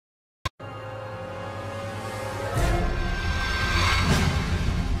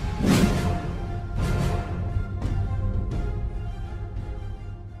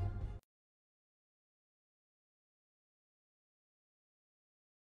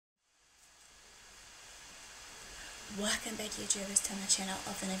Welcome back YouTubers to my channel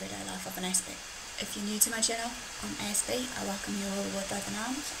of an everyday life of an Aspie. If you're new to my channel, I'm Aspie. I welcome you all with open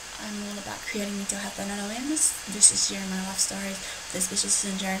arms. I'm all about creating mental health and awareness. This is sharing my life stories, the special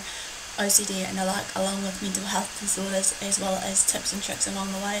syndrome, OCD and the like, along with mental health disorders, as well as tips and tricks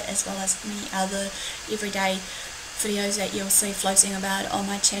along the way, as well as many other everyday videos that you'll see floating about on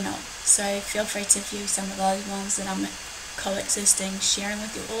my channel. So feel free to view some of those ones that I'm coexisting, sharing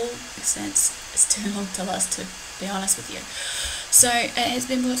with you all, since it's too long to last, to be honest with you. So it has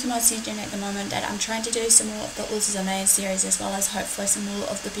been brought to my attention at the moment that I'm trying to do some more of the Autism series, as well as hopefully some more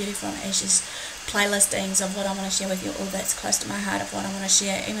of the Beauty from Ashes playlistings of what I want to share with you all that's close to my heart, of what I want to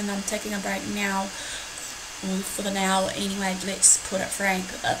share. Even though I'm taking a break now, for the now anyway, let's put it frank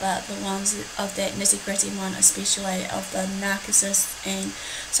about the ones of that nitty-gritty one, especially of the narcissist and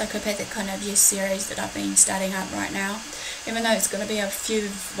psychopathic kind of abuse series that I've been starting up right now. Even though it's going to be a few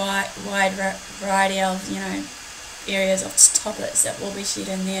wide variety of, areas of topics that will be shared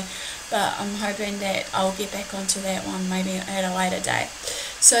in there, but I'm hoping that I'll get back onto that one maybe at a later date.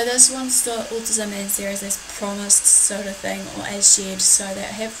 So this one's the Autism series as promised, sort of thing, or as shared, so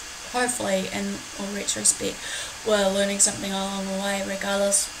that hopefully in retrospect we're learning something along the way,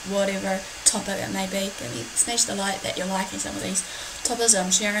 regardless whatever topic it may be. Give me smash the like that you're liking some of these topics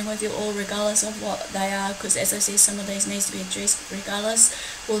I'm sharing with you all, regardless of what they are, because as I said, some of these needs to be addressed regardless,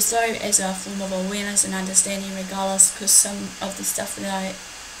 also as a form of awareness and understanding regardless, because some of the stuff that I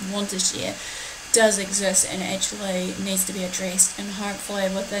want to share does exist and actually needs to be addressed, and hopefully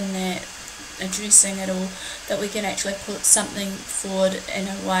within that addressing it all, that we can actually put something forward in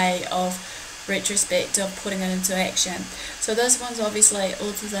a way of retrospect of putting it into action. So this one's obviously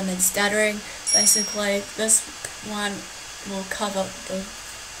Autism and Stuttering. Basically this one will cover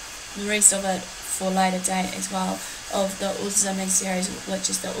the rest of it for later date as well, of the Autism series, which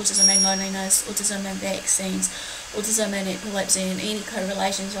is the Autism and Loneliness, Autism and Vaccines, Autism and Epilepsy, and any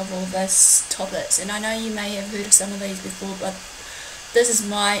correlations of all these topics. And I know you may have heard of some of these before, but this is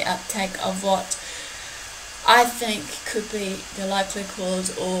my uptake of what I think could be the likely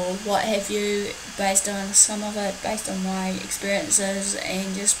cause or what have you, based on some of it, based on my experiences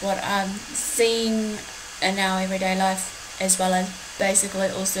and just what I'm seeing in our everyday life, as well as basically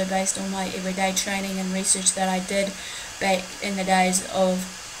also based on my everyday training and research that I did back in the days of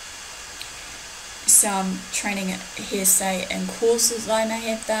some training hearsay and courses I may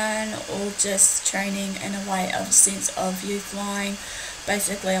have done, or just training in a way of sense of youth line,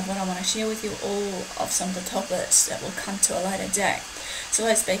 basically of what I want to share with you all, of some of the topics that will come to a later date. So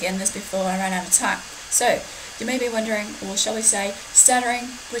let's begin this before I run out of time. So you may be wondering, or shall we say, stuttering,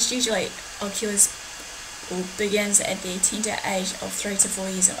 which usually occurs or begins at the tender age of 3 to 4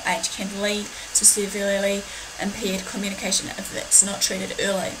 years of age, can lead to severely impaired communication if it's not treated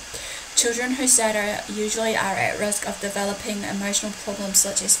early. Children who stutter usually are at risk of developing emotional problems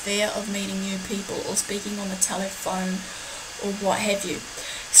such as fear of meeting new people or speaking on the telephone or what have you.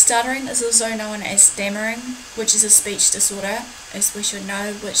 Stuttering is also known as stammering, which is a speech disorder, as we should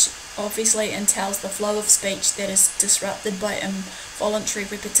know, which obviously entails the flow of speech that is disrupted by involuntary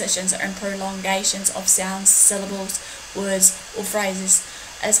repetitions and prolongations of sounds, syllables, words or phrases,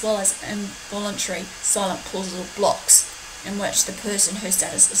 as well as involuntary silent pauses or blocks, in which the person who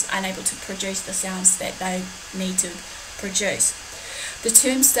stutters is unable to produce the sounds that they need to produce. The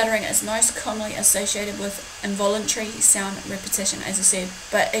term stuttering is most commonly associated with involuntary sound repetition, as I said,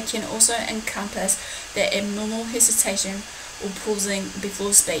 but it can also encompass the abnormal hesitation or pausing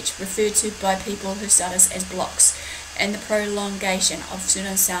before speech, referred to by people who stutters as blocks, and the prolongation of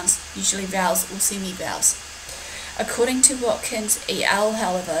certain sounds, usually vowels or semivowels. According to Watkins et al.,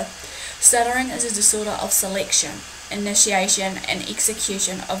 however, stuttering is a disorder of selection, initiation and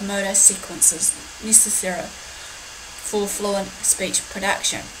execution of motor sequences necessary for fluent speech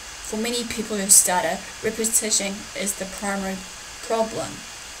production. For many people who stutter, repetition is the primary problem.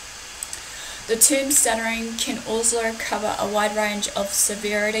 The term stuttering can also cover a wide range of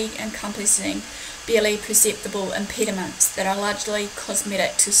severity, encompassing barely perceptible impediments that are largely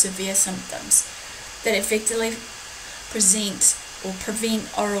cosmetic to severe symptoms that effectively prevent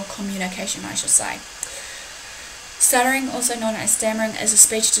oral communication, I should say. Stuttering, also known as stammering, is a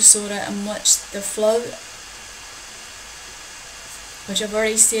speech disorder in which the flow, which I've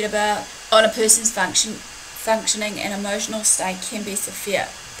already said about, on a person's functioning and emotional state can be severe.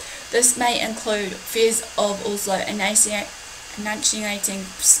 This may include fears of also enunciating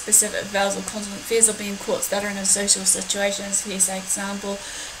specific vowels or consonants, fears of being caught stuttering in social situations. Here's an example: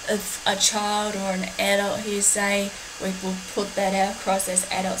 if a child or an adult, hearsay, we will put that out across as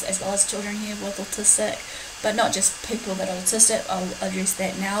adults as well as children here with autistic, but not just people that are autistic. I'll address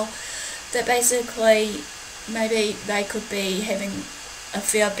that now. That basically maybe they could be having a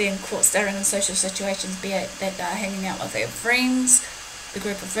fear of being caught stuttering in social situations, be it that they're hanging out with their friends, a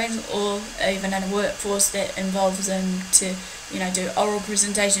group of friends, or even in a workforce that involves them to, do oral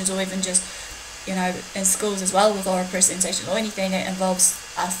presentations, or even just, in schools as well with oral presentations, or anything that involves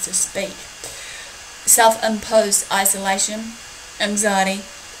us to speak. Self-imposed isolation, anxiety,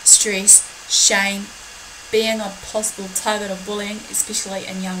 stress, shame, being a possible target of bullying, especially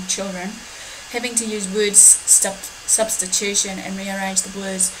in young children, having to use words substitution and rearrange the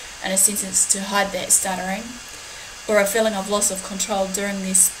words in a sentence to hide that stuttering, or a feeling of loss of control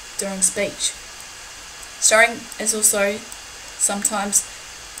during speech. Stuttering is also sometimes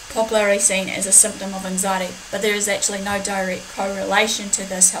popularly seen as a symptom of anxiety, but there is actually no direct correlation to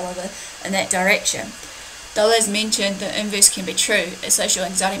this, however, in that direction. Though, as mentioned, the inverse can be true, as social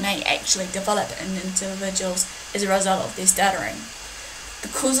anxiety may actually develop in individuals as a result of their stuttering. The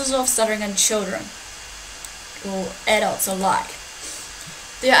causes of stuttering in children, or adults alike.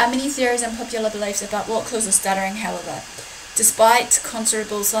 There are many theories and popular beliefs about what causes stuttering, however. Despite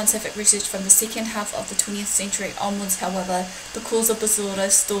considerable scientific research from the second half of the 20th century onwards, however, the cause of disorder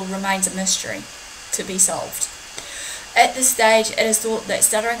still remains a mystery to be solved. At this stage, it is thought that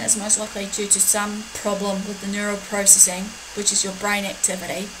stuttering is most likely due to some problem with the neural processing, which is your brain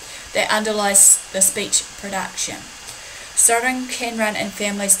activity, that underlies the speech production. Stuttering can run in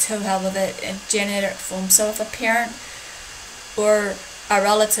families too, however, in genetic form. So if a parent or a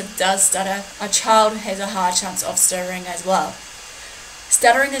relative does stutter, a child has a high chance of stuttering as well.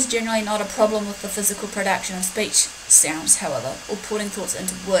 Stuttering is generally not a problem with the physical production of speech sounds, however, or putting thoughts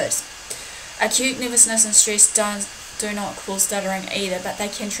into words. Acute nervousness and stress do not cause stuttering either, but they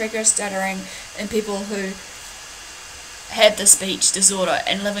can trigger stuttering in people who have the speech disorder,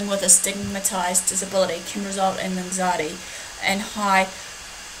 and living with a stigmatized disability can result in anxiety and high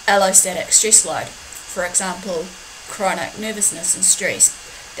allostatic stress load, for example, chronic nervousness and stress,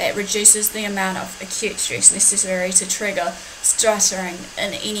 that reduces the amount of acute stress necessary to trigger stuttering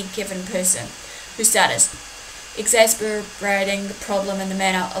in any given person who stutters, exacerbating the problem in the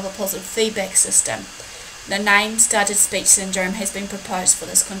manner of a positive feedback system. The name stuttered speech syndrome has been proposed for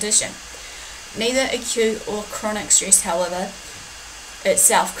this condition. Neither acute or chronic stress, however,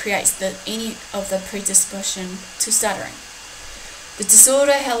 itself creates any of the predisposition to stuttering. The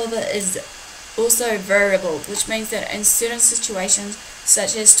disorder, however, is also variable, which means that in certain situations,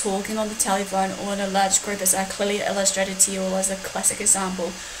 such as talking on the telephone or in a large group, as I clearly illustrated to you all as a classic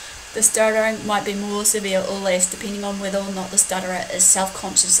example, the stuttering might be more severe or less depending on whether or not the stutterer is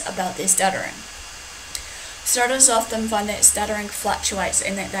self-conscious about their stuttering. Stutterers often find that stuttering fluctuates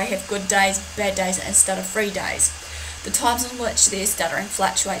and that they have good days, bad days, and stutter-free days. The times in which their stuttering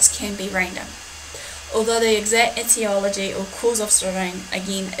fluctuates can be random, although the exact etiology or cause of stuttering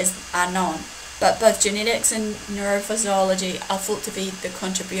again is unknown, but both genetics and neurophysiology are thought to be the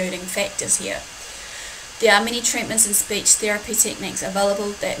contributing factors here. There are many treatments and speech therapy techniques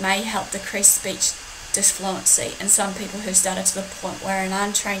available that may help decrease speech disfluency in some people who stutter to the point where an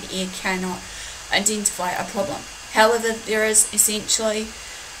untrained ear cannot identify a problem. However, there is essentially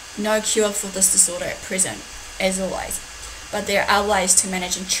no cure for this disorder at present, as always, but there are ways to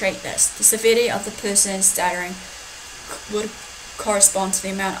manage and treat this. The severity of the person stuttering would correspond to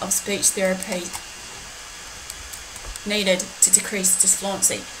the amount of speech therapy needed to decrease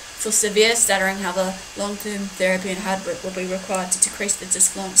disfluency. For severe stuttering, however, long-term therapy and hard work will be required to decrease the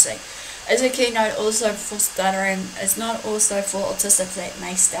disfluency. As a keynote, also for stuttering is not also for autistics that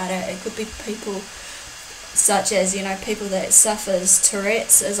may stutter. It could be people such as, people that suffers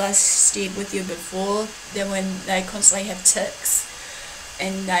Tourette's, as I shared with you before, that when they constantly have tics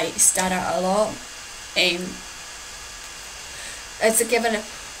and they stutter a lot, and it's a given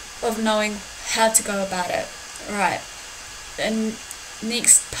of knowing how to go about it. Right. And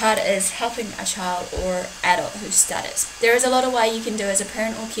next part is helping a child or adult who stutters. There is a lot of way you can do as a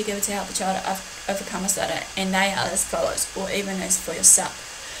parent or caregiver to help a child overcome a stutter, and they are as follows, or even as for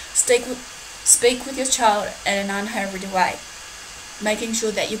yourself. Speak with your child in an unhurried way, making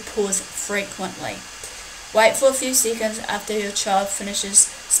sure that you pause frequently. Wait for a few seconds after your child finishes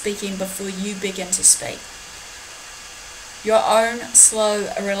speaking before you begin to speak. Your own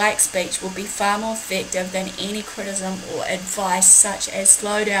slow, relaxed speech will be far more effective than any criticism or advice such as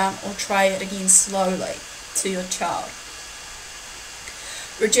slow down or try it again slowly to your child.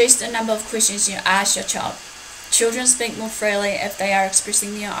 Reduce the number of questions you ask your child. Children speak more freely if they are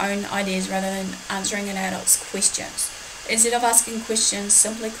expressing their own ideas rather than answering an adult's questions. Instead of asking questions,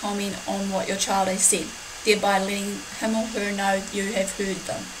 simply comment on what your child has said, thereby letting him or her know you have heard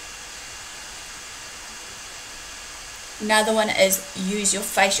them. Another one is use your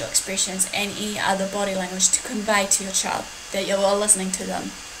facial expressions and any other body language to convey to your child that you are listening to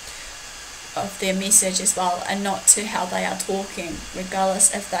them, of their message as well, and not to how they are talking,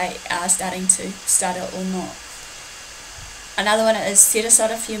 regardless if they are starting to stutter or not. Another one is set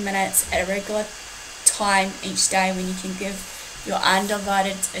aside a few minutes at a regular time each day when you can give your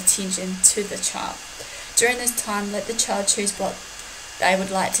undivided attention to the child. During this time, let the child choose what they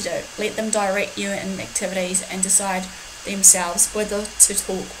would like to do. Let them direct you in activities and decide themselves whether to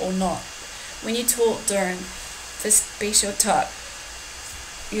talk or not. When you talk during this special talk,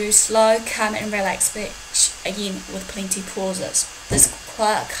 use slow, calm and relaxed speech, again with plenty pauses. This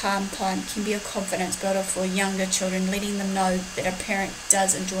quiet, calm time can be a confidence builder for younger children, letting them know that a parent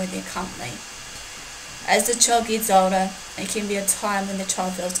does enjoy their company. As the child gets older, it can be a time when the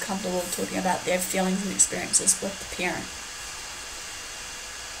child feels comfortable talking about their feelings and experiences with the parent.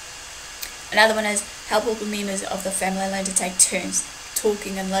 Another one is help all the members of the family learn to take turns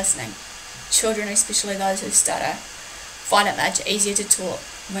talking and listening. Children, especially those who stutter, find it much easier to talk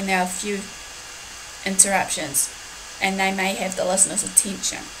when there are few interruptions and they may have the listener's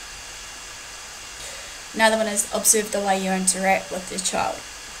attention. Another one is observe the way you interact with your child.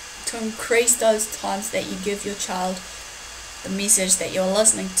 To increase those times that you give your child the message that you're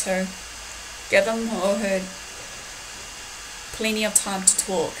listening to, give him or her plenty of time to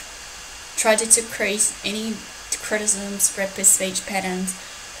talk. Try to decrease any criticisms, rapid speech patterns,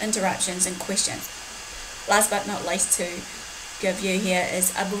 interruptions and questions. Last but not least to give you here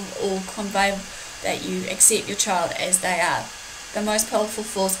is above all convey that you accept your child as they are. The most powerful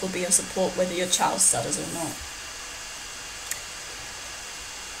force will be your support whether your child stutters or not.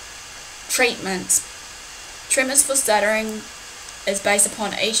 Treatments for stuttering is based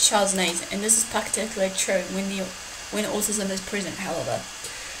upon each child's needs, and this is particularly true when autism is present, however.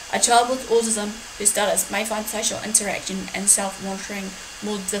 A child with autism who stutters may find social interaction and self-monitoring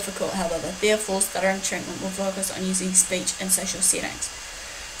more difficult, however. Therefore, stuttering treatment will focus on using speech in social settings.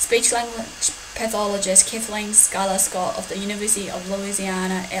 Speech-language pathologist Kathleen Scott of the University of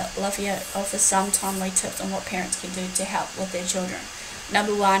Louisiana at Lafayette offers some timely tips on what parents can do to help with their children.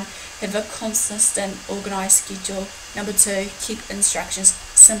 Number 1, have a consistent, organised schedule. Number 2, keep instructions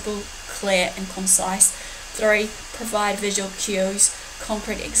simple, clear and concise. 3, provide visual cues,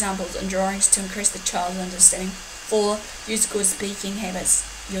 concrete examples and drawings to increase the child's understanding. 4, use good speaking habits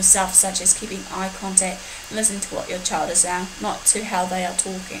yourself, such as keeping eye contact and listening to what your child is saying, not to how they are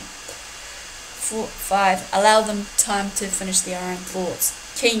talking. 5, allow them time to finish their own thoughts.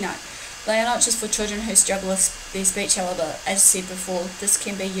 Keynote: they are not just for children who struggle with their speech, however, as said before, this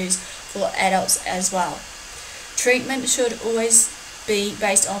can be used for adults as well. Treatment should always be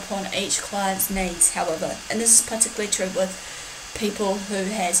based upon each client's needs, however, and this is particularly true with people who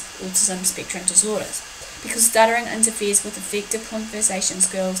has autism spectrum disorders, because stuttering interferes with effective conversation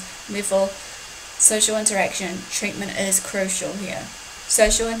skills, and therefore social interaction treatment is crucial here.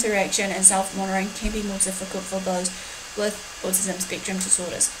 Social interaction and self-monitoring can be more difficult for those with autism spectrum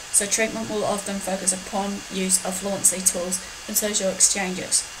disorders, so treatment will often focus upon use of fluency tools and social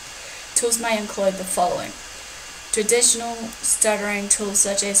exchanges. Tools may include the following: traditional stuttering tools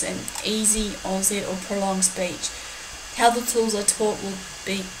such as an easy onset or prolonged speech. How the tools are taught will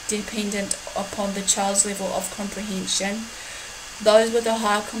be dependent upon the child's level of comprehension. Those with a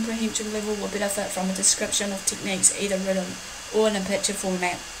higher comprehension level will benefit from a description of techniques either written or in a picture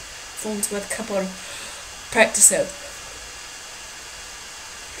format, formed with coupled practices.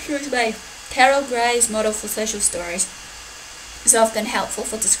 Carol Gray's model for social stories is often helpful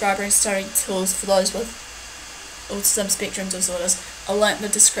for describing stuttering tools for those with autism spectrum disorders. I'll link the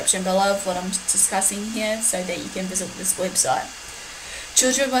description below of what I'm discussing here so that you can visit this website.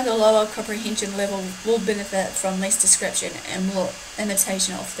 Children with a lower comprehension level will benefit from less description and more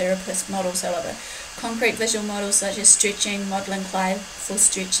imitation of therapist models, however. Concrete visual models such as stretching, modelling clay for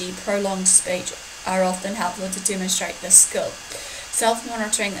stretchy, prolonged speech are often helpful to demonstrate this skill.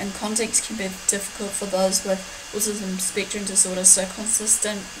 Self-monitoring in context can be difficult for those with autism spectrum disorder, so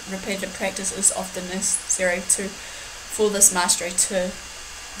consistent, repeated practice is often necessary for this mastery to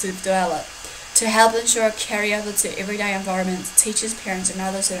develop. To help ensure a carryover to everyday environments, teachers, parents and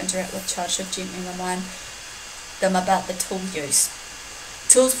others who interact with child should gently remind them about the tool use.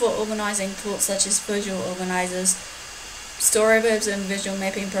 Tools for organising thoughts such as visual organisers, storybooks and visual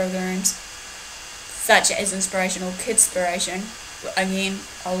mapping programs such as Inspirational Kidspiration, again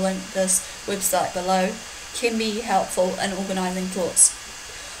I'll link this website below, can be helpful in organising thoughts.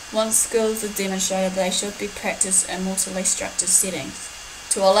 Once skills are demonstrated, they should be practiced in multiply structured settings.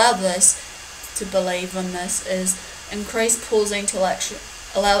 To allow this, to believe in this, is increase pausing to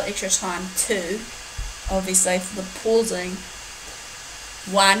allow extra time. 2, obviously for the pausing.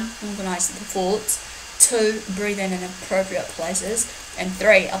 1. Organise the thoughts. 2. Breathe in appropriate places. And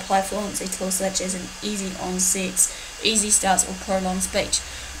 3. Apply fluency tools such as an easy onsets, easy starts, or prolonged speech.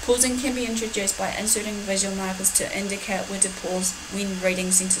 Pausing can be introduced by inserting visual markers to indicate when to pause when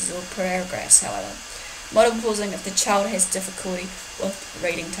reading sentences or paragraphs, however. Model pausing if the child has difficulty with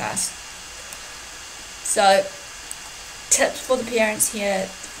reading tasks. So, tips for the parents here,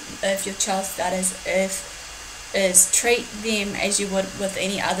 if your child stutters, is treat them as you would with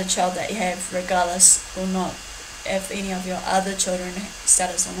any other child that you have, regardless or not if any of your other children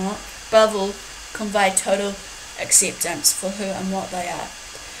stutters or not. Above all, convey total acceptance for who and what they are.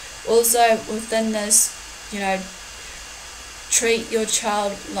 Also, within this, treat your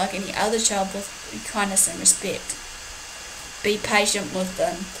child like any other child with kindness and respect. Be patient with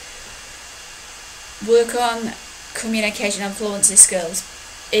them. Work on communication and fluency skills.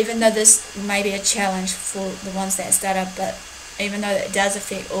 Even though this may be a challenge for the ones that stutter, but even though it does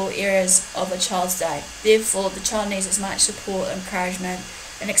affect all areas of a child's day. Therefore, the child needs as much support, encouragement,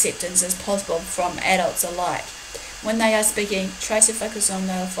 and acceptance as possible from adults alike. When they are speaking, try to focus on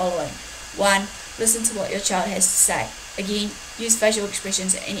the following. 1. Listen to what your child has to say. Again, use facial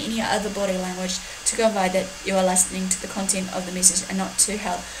expressions and any other body language to convey that you are listening to the content of the message and not to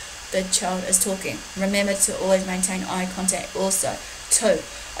how the child is talking. Remember to always maintain eye contact also. 2.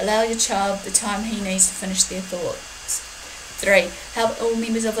 Allow your child the time he needs to finish their thoughts. 3. Help all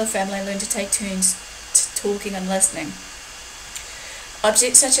members of the family learn to take turns talking and listening.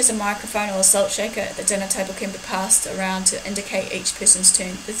 Objects such as a microphone or a salt shaker at the dinner table can be passed around to indicate each person's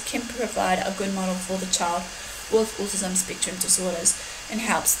turn. This can provide a good model for the child with autism spectrum disorders and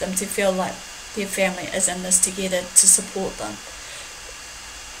helps them to feel like their family is in this together to support them.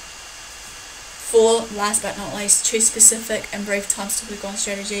 4. Last but not least, choose specific and brief times to work on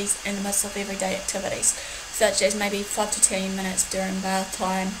strategies in the midst of everyday activities, such as maybe 5 to 10 minutes during bath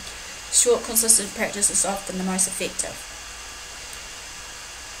time. Short, consistent practice is often the most effective.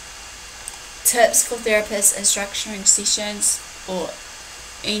 Tips for therapists in structuring sessions, or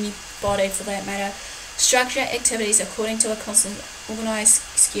anybody for that matter. Structure activities according to a constant organised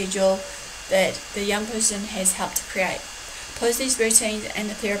schedule that the young person has helped to create. Post these routines in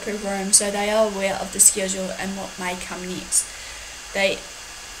the therapy room so they are aware of the schedule and what may come next. The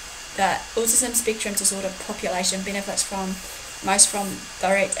autism spectrum disorder population benefits most from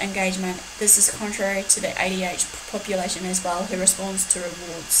direct engagement. This is contrary to the ADH population as well, who responds to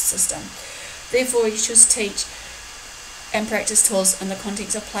rewards system. Therefore, you should teach and practice tools in the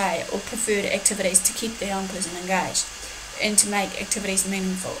context of play or preferred activities to keep the young person engaged and to make activities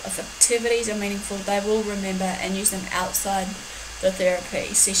meaningful. If activities are meaningful, they will remember and use them outside the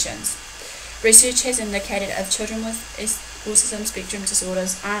therapy sessions. Research has indicated if children with autism spectrum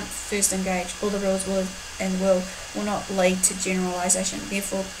disorders aren't first engaged, all the rules will not lead to generalization.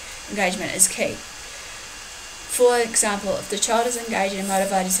 Therefore, engagement is key. For example, if the child is engaged and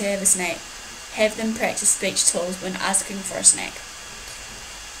motivated to have a snack, have them practice speech tools when asking for a snack.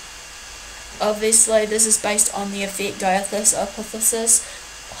 Obviously, this is based on the effect hypothesis,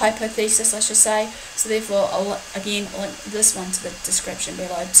 I should say. So therefore, I'll again link this one to the description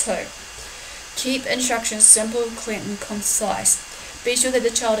below too. Keep instructions simple, clear, and concise. Be sure that the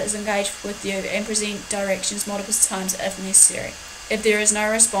child is engaged with you and present directions multiple times if necessary. If there is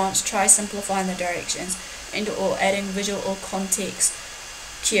no response, try simplifying the directions and/or adding visual or context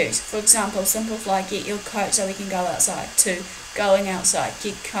cues. For example, simplify get your coat so we can go outside to going outside,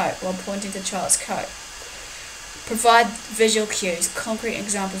 get coat while pointing to the child's coat. Provide visual cues, concrete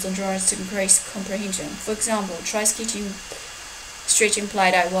examples and drawings to increase comprehension. For example, try stretching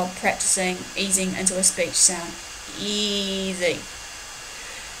Play-Doh while practicing easing into a speech sound. Easy.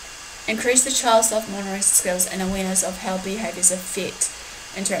 Increase the child's self-monitoring skills and awareness of how behaviours affect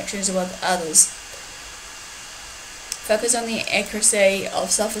interactions with others. Focus on the accuracy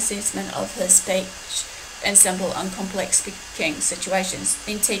of self-assessment of his speech in simple and complex speaking situations.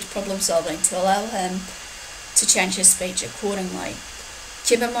 Then teach problem solving to allow him to change his speech accordingly.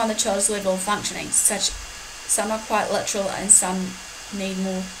 Keep in mind the child's level of functioning. Some are quite literal and some need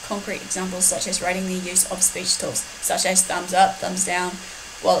more concrete examples, such as rating the use of speech tools, such as thumbs up, thumbs down,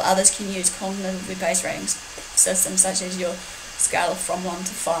 while others can use cognitively based ratings systems such as your scale from 1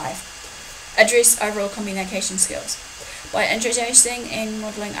 to 5. Address overall communication skills. By introducing and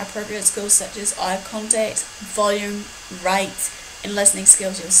modelling appropriate skills such as eye contact, volume, rate, and listening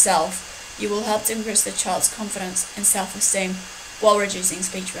skills yourself, you will help to increase the child's confidence and self-esteem while reducing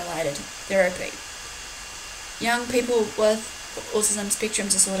speech-related therapy. Young people with autism spectrum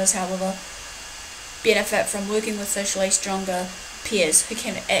disorders, however, benefit from working with socially stronger peers who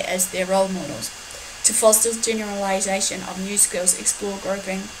can act as their role models. to foster generalization of new skills, explore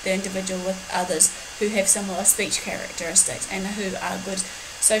grouping the individual with others who have similar speech characteristics and who are good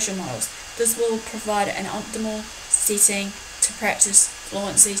social models. This will provide an optimal setting to practice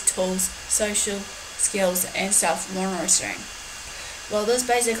fluency tools, social skills, and self-monitoring. Well, this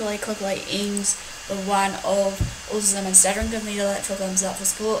basically quickly ends with one of Autism and Stuttering. Give me that for thumbs up for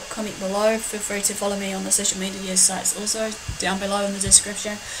support. Comment below. Feel free to follow me on the social media sites also down below in the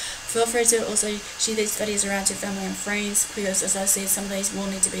description. Feel free to also share these videos around to family and friends, because as I said, some of these will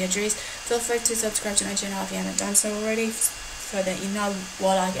need to be addressed. Feel free to subscribe to my channel if you haven't done so already, so that you know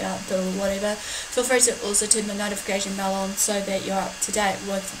what I get up to or whatever. Feel free to also turn the notification bell on so that you're up to date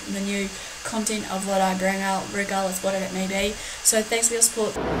with the new content of what I bring out, regardless what it may be. So thanks for your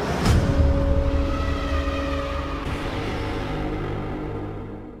support.